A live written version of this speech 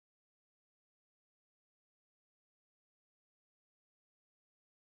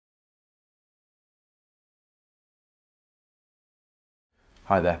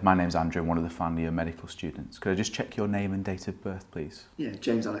Hi there, my name's Andrew, I'm one of the final year medical students. Could I just check your name and date of birth, please? Yeah,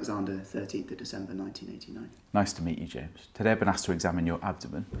 James Alexander, 13th of December 1989. Nice to meet you, James. Today I've been asked to examine your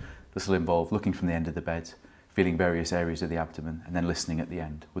abdomen. This will involve looking from the end of the bed, feeling various areas of the abdomen, and then listening at the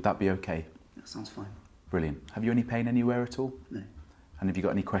end. Would that be okay? That sounds fine. Brilliant. Have you any pain anywhere at all? No. And have you got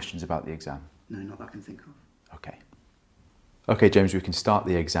any questions about the exam? No, not that I can think of. Okay. Okay, James, we can start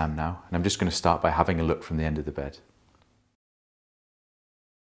the exam now, and I'm just going to start by having a look from the end of the bed.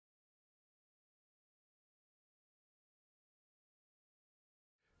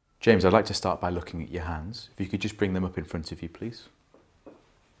 James, I'd like to start by looking at your hands. If you could just bring them up in front of you, please.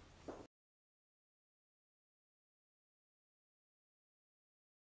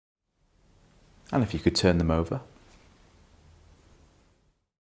 And if you could turn them over.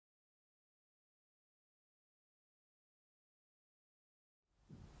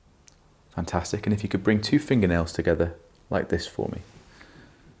 Fantastic. And if you could bring two fingernails together like this for me.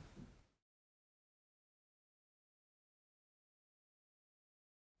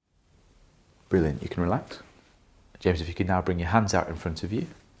 Brilliant. You can relax. James, if you could now bring your hands out in front of you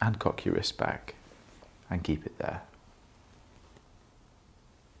and cock your wrist back and keep it there.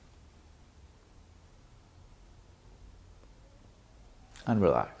 And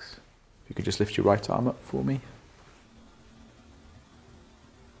relax. If you could just lift your right arm up for me.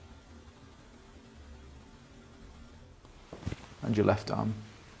 And your left arm.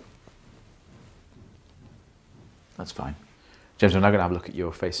 That's fine. James, I'm now going to have a look at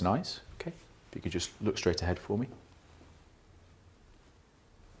your face and eyes. Okay. If you could just look straight ahead for me.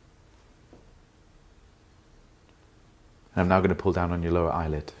 And I'm now going to pull down on your lower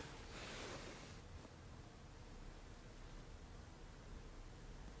eyelid.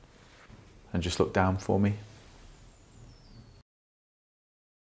 And just look down for me.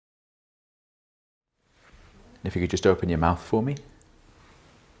 And if you could just open your mouth for me.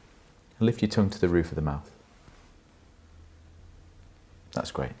 And lift your tongue to the roof of the mouth.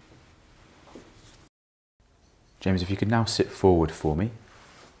 That's great. James, if you could now sit forward for me,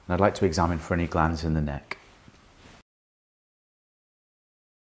 and I'd like to examine for any glands in the neck.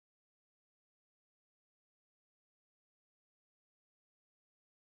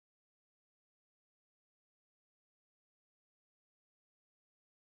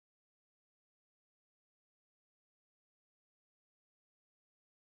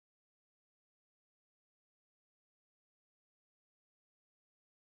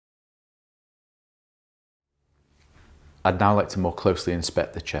 I'd now like to more closely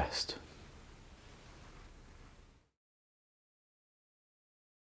inspect the chest.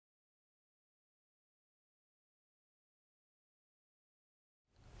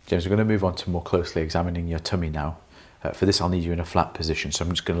 James, we're going to move on to more closely examining your tummy now. For this I'll need you in a flat position, so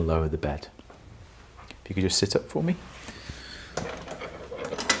I'm just going to lower the bed. If you could just sit up for me.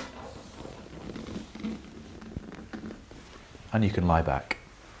 And you can lie back.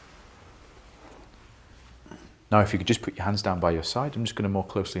 Now if you could just put your hands down by your side, I'm just going to more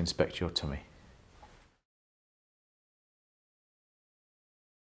closely inspect your tummy.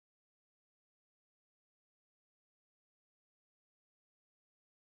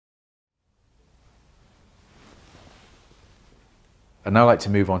 I'd now like to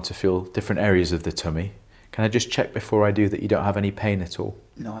move on to feel different areas of the tummy. Can I just check before I do that you don't have any pain at all?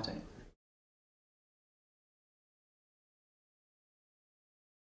 No, I don't.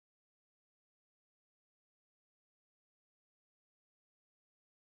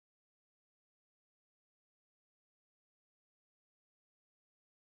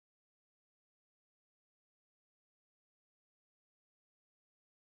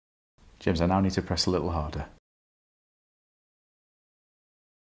 James, I now need to press a little harder.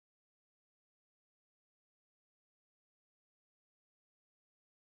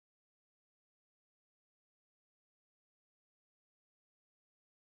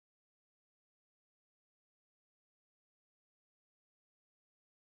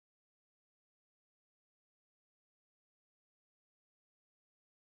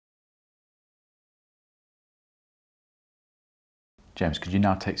 James, could you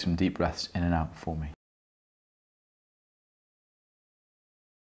now take some deep breaths in and out for me?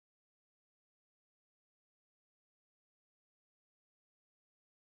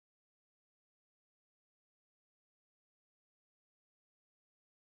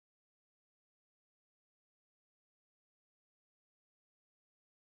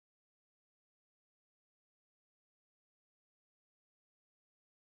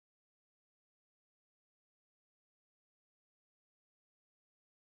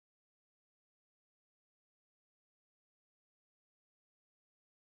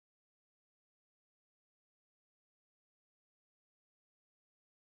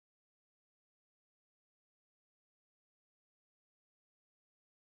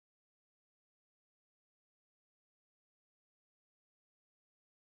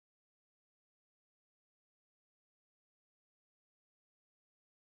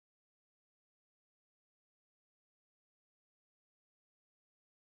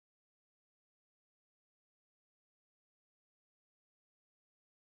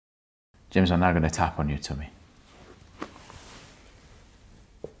 James, I'm now going to tap on your tummy.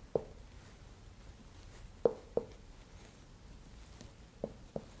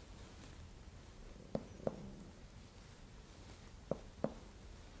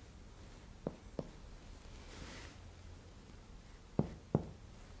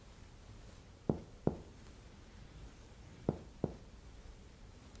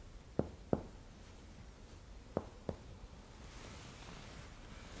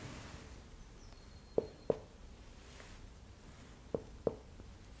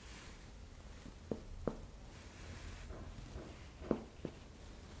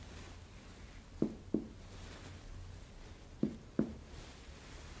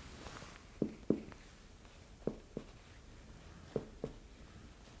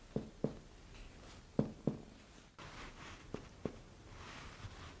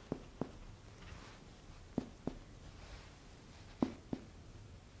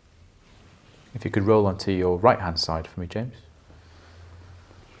 If you could roll onto your right hand side for me, James.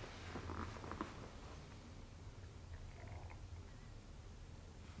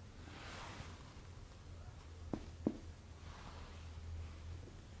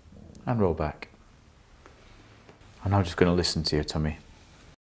 And roll back. I'm now just going to listen to your tummy.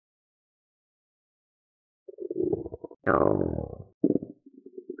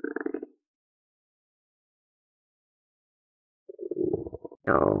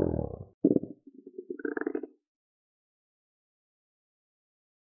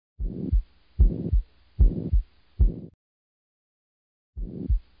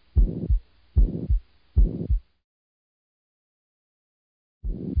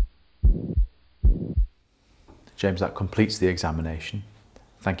 James, that completes the examination.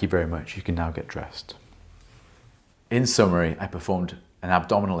 Thank you very much. You can now get dressed. In summary, I performed an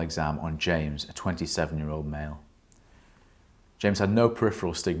abdominal exam on James, a 27-year-old male. James had no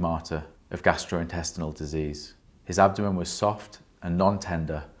peripheral stigmata of gastrointestinal disease. His abdomen was soft and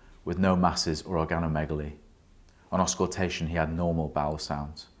non-tender with no masses or organomegaly. On auscultation, he had normal bowel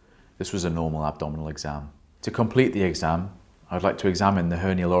sounds. This was a normal abdominal exam. To complete the exam, I would like to examine the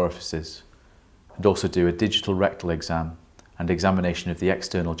hernial orifices and also do a digital rectal exam and examination of the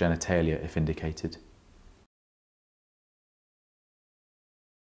external genitalia if indicated.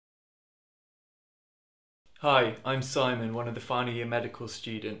 Hi, I'm Simon, one of the final year medical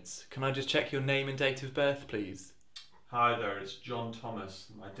students. Can I just check your name and date of birth, please? Hi there, it's John Thomas.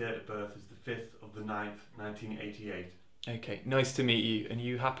 My date of birth is the 5th of the 9th, 1988. Okay, nice to meet you. And are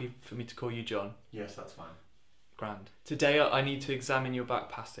you happy for me to call you John? Yes, that's fine. Grand. Today I need to examine your back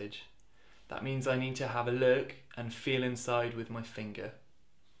passage. That means I need to have a look and feel inside with my finger.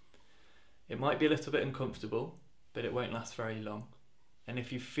 It might be a little bit uncomfortable, but it won't last very long. And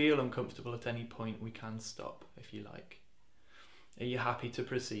if you feel uncomfortable at any point, we can stop if you like. Are you happy to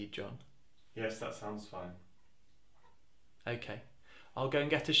proceed, John? Yes, that sounds fine. Okay, I'll go and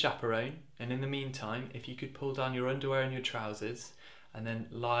get a chaperone, and in the meantime, if you could pull down your underwear and your trousers and then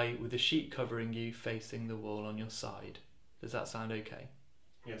lie with a sheet covering you facing the wall on your side. Does that sound okay?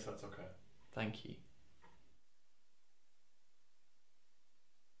 Yes, that's okay. Thank you.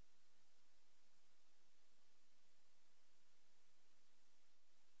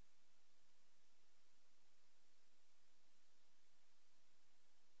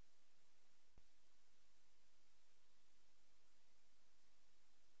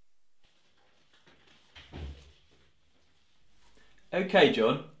 Okay,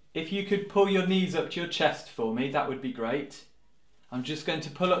 John, if you could pull your knees up to your chest for me, that would be great. I'm just going to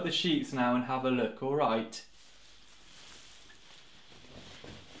pull up the sheets now and have a look, all right?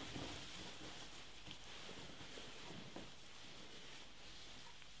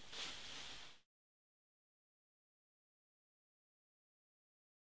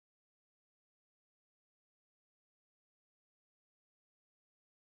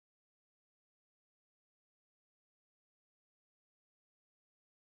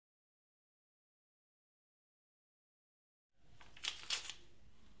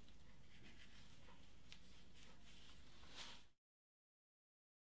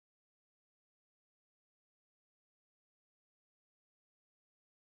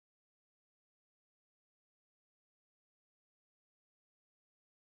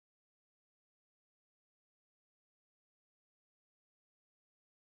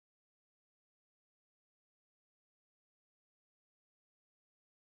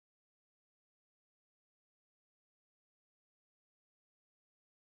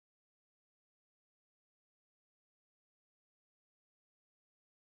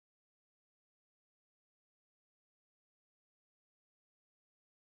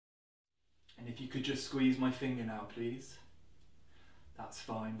 And if you could just squeeze my finger now, please. That's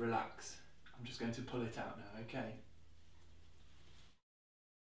fine, relax. I'm just going to pull it out now, okay?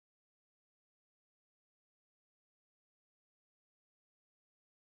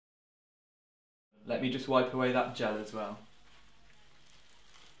 Let me just wipe away that gel as well.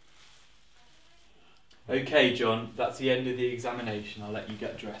 Okay, John, that's the end of the examination. I'll let you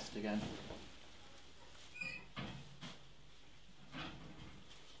get dressed again.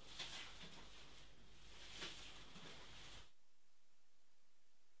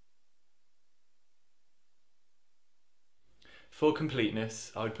 For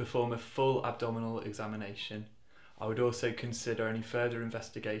completeness, I would perform a full abdominal examination. I would also consider any further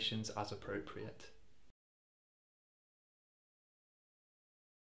investigations as appropriate.